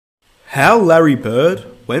How Larry Bird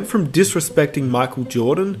went from disrespecting Michael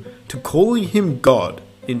Jordan to calling him God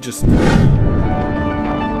in just...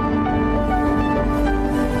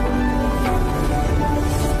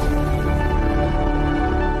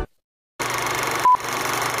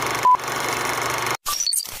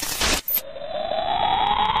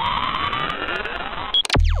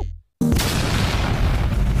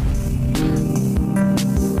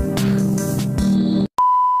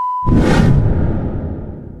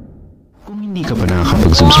 Hindi ka pa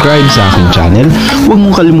nakakapag-subscribe sa aking channel, huwag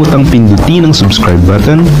mong kalimutang pindutin ang subscribe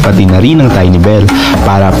button, pati na rin ang tiny bell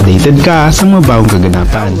para updated ka sa mga bagong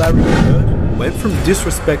kaganapan. Larry Bird went from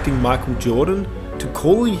disrespecting Michael Jordan to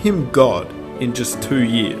calling him God in just 2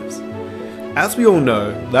 years. As we all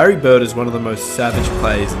know, Larry Bird is one of the most savage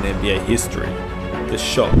players in NBA history. The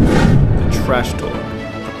shot, the trash talk,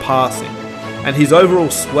 the passing, and his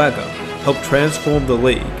overall swagger helped transform the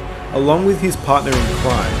league, along with his partner in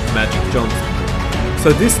crime, Magic Johnson. So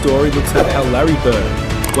this story looks at how Larry Bird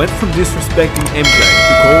went from disrespecting MJ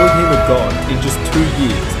to calling him a god in just 2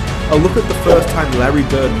 years. A look at the first time Larry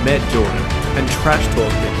Bird met Jordan and trash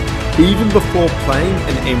talked him, even before playing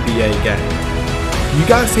an NBA game. You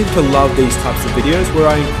guys seem to love these types of videos where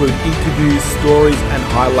I include interviews, stories and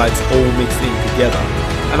highlights all mixed in together,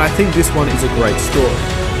 and I think this one is a great story.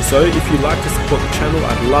 So if you'd like to support the channel,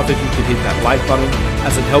 I'd love if you could hit that like button,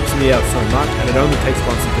 as it helps me out so much and it only takes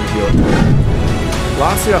 1 second of your time.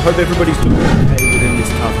 Lastly, I hope everybody's doing okay within this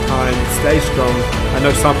tough time. Stay strong. I know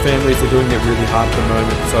some families are doing it really hard at the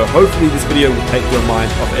moment, so hopefully this video will take your mind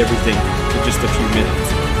off everything for just a few minutes.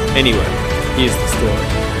 Anyway, here's the story.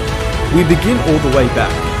 We begin all the way back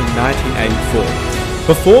in 1984.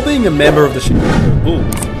 Before being a member of the Chicago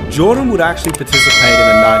Bulls, Jordan would actually participate in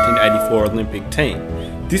the 1984 Olympic team.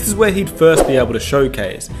 This is where he'd first be able to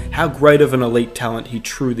showcase how great of an elite talent he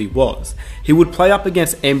truly was. He would play up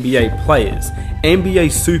against NBA players, NBA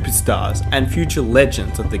superstars, and future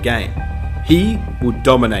legends of the game. He would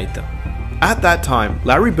dominate them. At that time,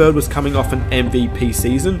 Larry Bird was coming off an MVP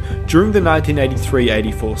season during the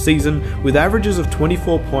 1983-84 season with averages of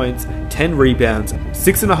 24 points, 10 rebounds,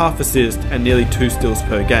 6.5 assists, and nearly 2 steals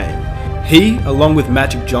per game. He, along with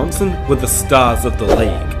Magic Johnson, were the stars of the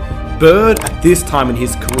league. Bird, at this time in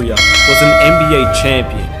his career, was an NBA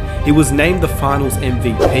champion. He was named the Finals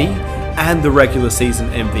MVP and the regular season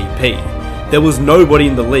MVP. There was nobody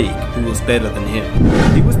in the league who was better than him.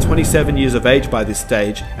 He was 27 years of age by this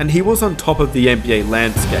stage, and he was on top of the NBA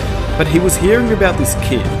landscape. But he was hearing about this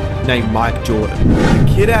kid named Mike Jordan, a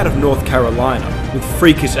kid out of North Carolina with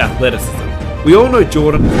freakish athleticism. We all know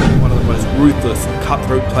Jordan is one of the most ruthless,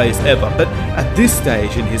 cutthroat players ever, but at this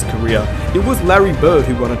stage in his career, it was Larry Bird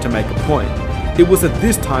who wanted to make a point. It was at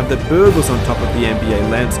this time that Bird was on top of the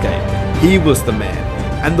NBA landscape. He was the man,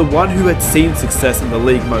 and the one who had seen success in the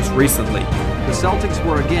league most recently. The Celtics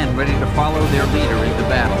were again ready to follow their leader into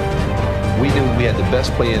battle. We knew we had the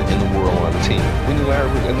best player in the world on the team. We knew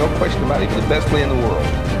Larry, there's no question about it, he was the best player in the world.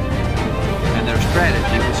 And their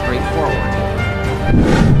strategy was straightforward.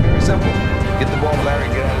 Very simple. Get the ball, Larry,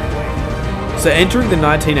 get out of the way. So entering the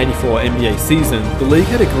 1984 NBA season, the league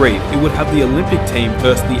had agreed it would have the Olympic team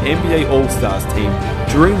versus the NBA All-Stars team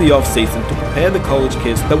during the off-season to prepare the college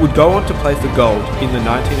kids that would go on to play for gold in the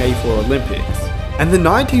 1984 Olympics. And the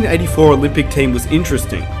 1984 Olympic team was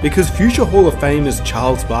interesting because future Hall of Famers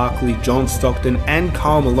Charles Barkley, John Stockton and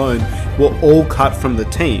Karl Malone were all cut from the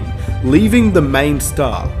team, leaving the main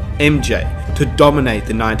star, MJ, to dominate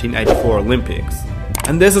the 1984 Olympics.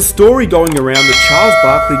 And there's a story going around that Charles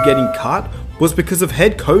Barkley getting cut was because of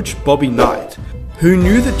head coach Bobby Knight, who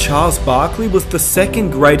knew that Charles Barkley was the second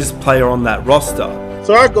greatest player on that roster.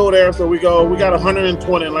 So I go there, so we got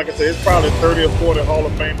 120, and like I said, it's probably 30 or 40 Hall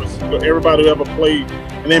of Famers. Everybody who ever played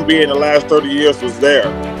in NBA in the last 30 years was there.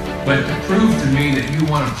 But to prove to me that you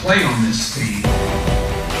want to play on this team,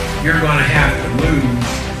 you're going to have to lose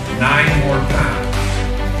 9 more pounds.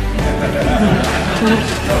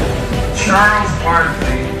 Charles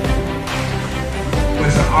Barkley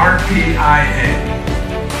was an RPIA,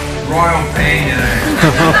 Royal Pain in a...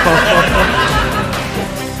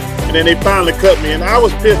 And then they finally cut me, and I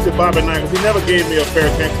was pissed at Bobby Knight because he never gave me a fair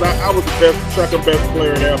chance. I was the second best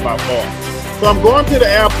player there by far. So I'm going to the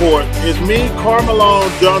airport. It's me, Karl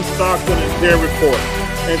Malone, John Stockton, and Terry Porter.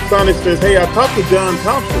 And Sonny says, "Hey, I talked to John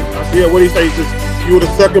Thompson." I said, "Yeah, what did he say?" He says, "You were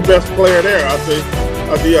the second best player there." I said,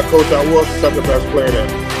 "Yeah, Coach, I was the second best player there."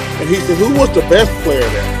 And he said, "Who was the best player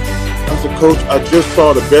there?" I said, "Coach, I just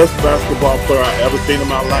saw the best basketball player I ever seen in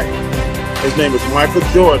my life. His name is Michael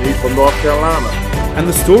Jordan. He's from North Carolina." And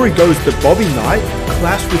the story goes that Bobby Knight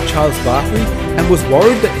clashed with Charles Barkley and was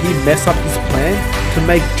worried that he'd mess up his plan to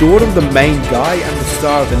make Jordan the main guy and the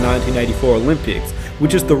star of the 1984 Olympics,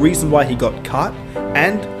 which is the reason why he got cut,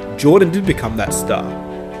 and Jordan did become that star.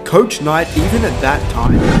 Coach Knight, even at that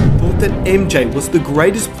time, thought that MJ was the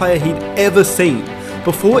greatest player he'd ever seen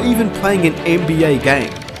before even playing an NBA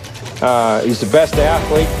game. He's the best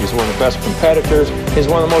athlete, he's one of the best competitors, he's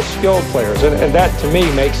one of the most skilled players, and that to me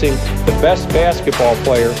makes him the best basketball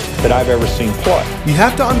player that I've ever seen play. You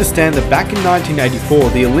have to understand that back in 1984,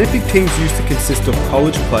 the Olympic teams used to consist of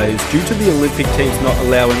college players due to the Olympic teams not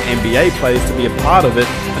allowing NBA players to be a part of it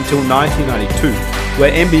until 1992, where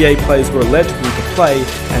NBA players were eligible to play,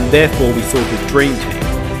 and therefore we saw the Dream Team.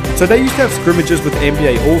 So they used to have scrimmages with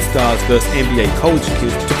NBA All-Stars versus NBA college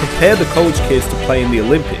kids to prepare the college kids to play in the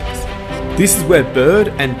Olympics. This is where Bird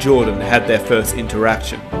and Jordan had their first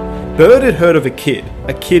interaction. Bird had heard of a kid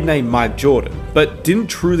named Mike Jordan, but didn't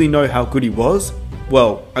truly know how good he was,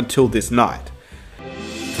 well, until this night.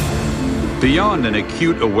 Beyond an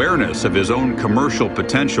acute awareness of his own commercial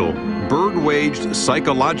potential, Bird waged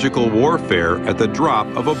psychological warfare at the drop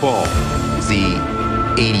of a ball.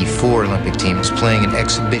 The '84 Olympic team was playing an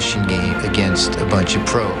exhibition game against a bunch of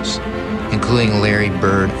pros, including Larry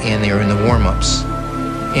Bird, and they were in the warm-ups.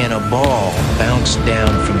 And a ball bounced down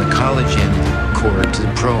from the college end court to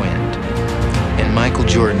the pro end. And Michael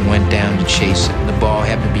Jordan went down to chase it. The ball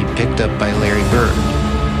happened to be picked up by Larry Bird.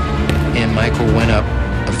 And Michael went up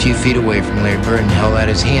a few feet away from Larry Bird and held out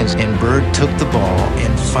his hands. And Bird took the ball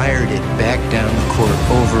and fired it back down the court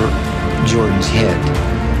over Jordan's head.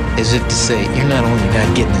 As if to say, you're not only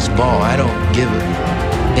not getting this ball, I don't give a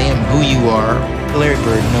damn who you are. Larry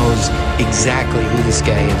Bird knows exactly who this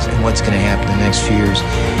guy is and what's going to happen in the next few years,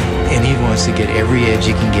 and he wants to get every edge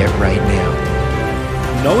he can get right now.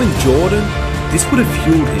 Knowing Jordan, this would have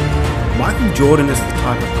fueled him. Michael Jordan is the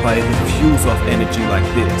type of player that fuels off energy like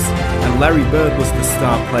this, and Larry Bird was the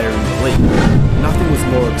star player in the league. Nothing was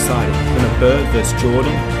more exciting than a Bird vs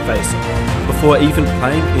Jordan face-off, before even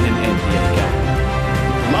playing in an NBA game.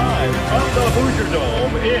 Live from the Hoosier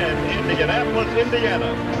Dome in Indianapolis,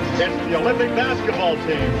 Indiana, it's the Olympic basketball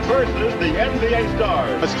team versus the NBA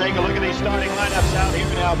Stars. Let's take a look at these starting lineups out here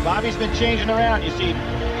now. Bobby's been changing around. You see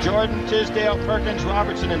Jordan, Tisdale, Perkins,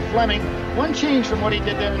 Robertson, and Fleming. One change from what he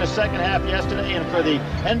did there in the second half yesterday. And for the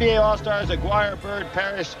NBA All-Stars, Aguirre, Bird,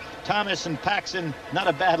 Parrish, Thomas, and Paxson. Not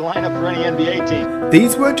a bad lineup for any NBA team.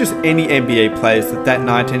 These weren't just any NBA players that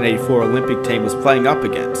 1984 Olympic team was playing up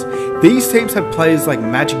against. These teams had players like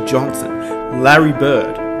Magic Johnson, Larry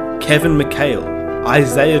Bird, Kevin McHale,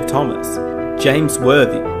 Isaiah Thomas, James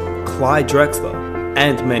Worthy, Clyde Drexler,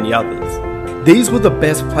 and many others. These were the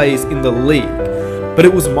best players in the league, but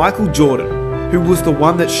it was Michael Jordan who was the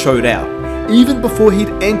one that showed out, even before he'd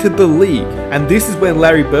entered the league, and this is when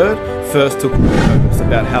Larry Bird first took notice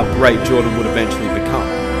about how great Jordan would eventually become.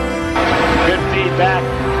 Good feedback.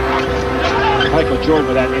 Michael Jordan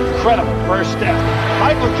with that incredible first step.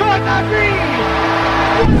 Michael Jordan on three!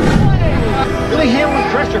 Really handling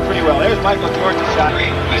pressure pretty well. There's Michael Jordan's shot.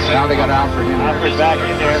 Now they got Alfred in there. Alfred back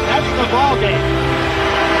in there. That's the ball game.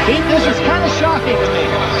 Pete, this is kind of shocking to me.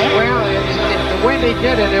 Well, the way they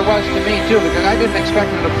did it, it was to me too, because I didn't expect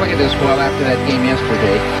them to play this well after that game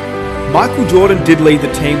yesterday. Michael Jordan did lead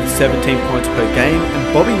the team to 17 points per game, and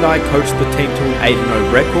Bobby Knight coached the team to an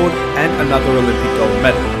 8-0 record and another Olympic gold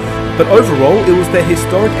medal. But overall, it was their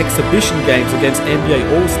historic exhibition games against NBA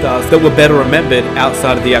All-Stars that were better remembered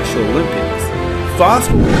outside of the actual Olympics.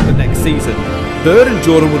 Fast forward to the next season, Bird and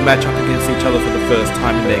Jordan would match up against each other for the first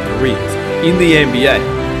time in their careers. In the NBA,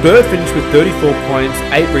 Bird finished with 34 points,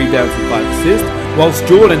 8 rebounds and 5 assists, whilst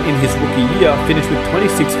Jordan in his rookie year finished with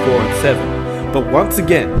 26, 4 and 7. But once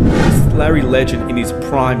again, this is Larry Legend in his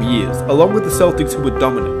prime years, along with the Celtics who were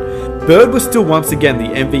dominant. Bird was still once again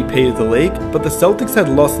the MVP of the league, but the Celtics had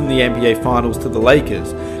lost in the NBA Finals to the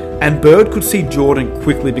Lakers, and Bird could see Jordan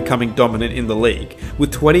quickly becoming dominant in the league,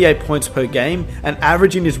 with 28 points per game, an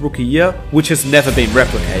average in his rookie year which has never been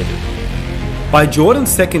replicated. By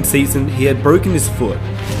Jordan's second season, he had broken his foot,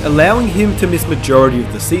 allowing him to miss majority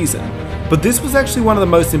of the season, but this was actually one of the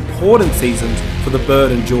most important seasons for the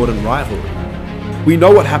Bird and Jordan rivalry. We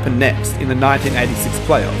know what happened next in the 1986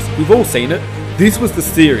 playoffs. We've all seen it. This was the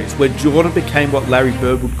series where Jordan became what Larry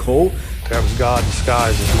Bird would call that was God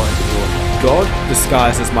disguised as Michael Jordan. God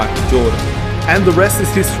disguised as Michael Jordan. And the rest is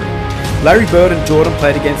history. Larry Bird and Jordan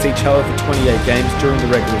played against each other for 28 games during the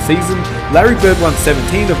regular season. Larry Bird won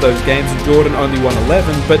 17 of those games and Jordan only won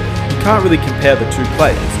 11, but you can't really compare the two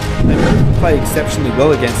players. They both play exceptionally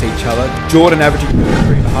well against each other, Jordan averaging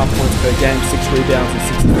 3.5 points per game, 6 rebounds and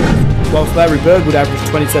 6 assists, whilst Larry Bird would average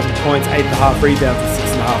 27 points, 8.5 rebounds and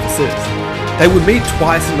 6.5 assists. They would meet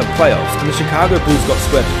twice in the playoffs, and the Chicago Bulls got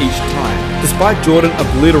swept each time. despite Jordan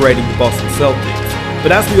obliterating the Boston Celtics.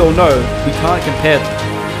 But as we all know, we can't compare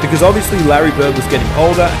them, because obviously Larry Bird was getting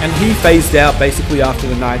older and he phased out basically after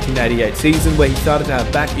the 1988 season where he started to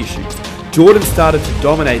have back issues. Jordan started to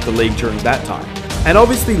dominate the league during that time. And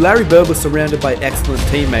obviously Larry Bird was surrounded by excellent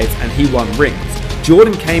teammates and he won rings.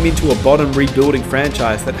 Jordan came into a bottom rebuilding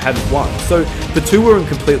franchise that hadn't won, so the two were in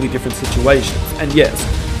completely different situations. And yes,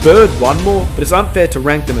 Bird won more, but it's unfair to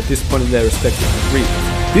rank them at this point in their respective careers.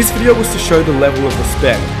 This video was to show the level of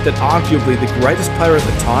respect that arguably the greatest player at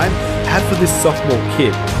the time had for this sophomore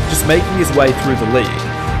kid, just making his way through the league.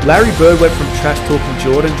 Larry Bird went from trash-talking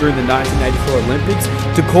Jordan during the 1984 Olympics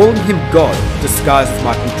to calling him God, disguised as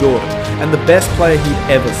Michael Jordan, and the best player he'd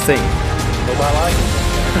ever seen. Nobody like him.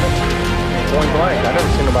 Point blank. I've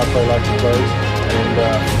never seen nobody play like he plays, and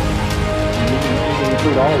you can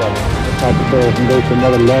include all of them. The type of player can go to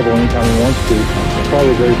another level anytime he wants to. He's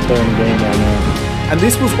probably the greatest player in the game right now. And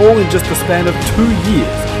this was all in just the span of 2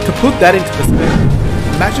 years. To put that into perspective,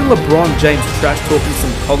 imagine LeBron James trash talking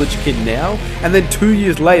some college kid now, and then 2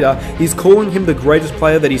 years later, he's calling him the greatest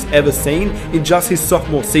player that he's ever seen in just his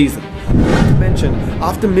sophomore season. Not to mention,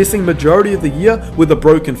 after missing majority of the year with a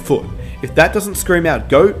broken foot. If that doesn't scream out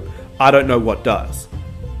GOAT, I don't know what does.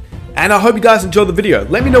 And I hope you guys enjoyed the video.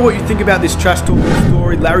 Let me know what you think about this trash talking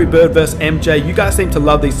story, Larry Bird vs MJ. You guys seem to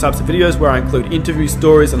love these types of videos where I include interview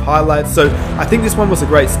stories and highlights, so I think this one was a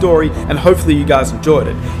great story and hopefully you guys enjoyed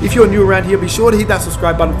it. If you're new around here, be sure to hit that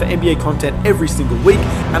subscribe button for NBA content every single week,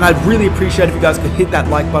 and I'd really appreciate if you guys could hit that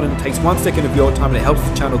like button. It takes 1 second of your time and it helps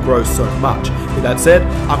the channel grow so much. With that said,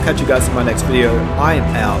 I'll catch you guys in my next video. I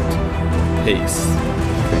am out. Peace.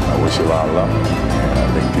 I wish you a lot of luck, and I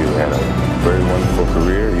think you had a very wonderful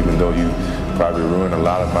career, even though you probably ruined a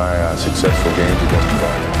lot of my successful games against the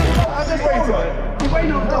Guardians. I just wait till it. You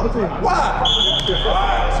waiting on the double team. Why?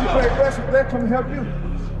 She played aggressive, that come help you.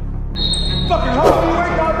 Fucking hard, you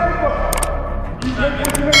waiting all day for. You make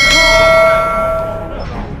what you make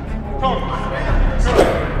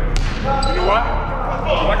You know what?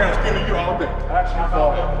 I got to skin to you all day. That's my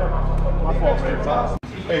fault. My fault, man.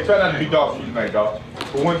 Hey, try not to be dog food tonight, dog.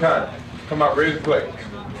 For one time, come out ready to play.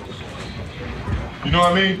 You know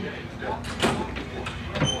what I mean?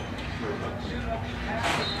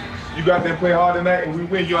 You got there play hard tonight, and we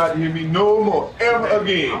win. You have to hear me no more, ever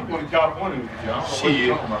again. I'm going to California with you, y'all.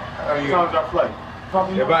 Shit. Sometimes I play.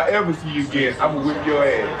 If I ever see you again, I'm going to whip your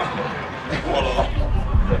ass.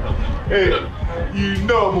 Hey, you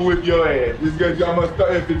know I'm going to whip your ass. This guy, I'm going to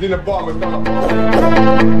start, if it's in the bar, I'm going to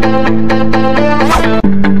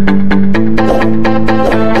start.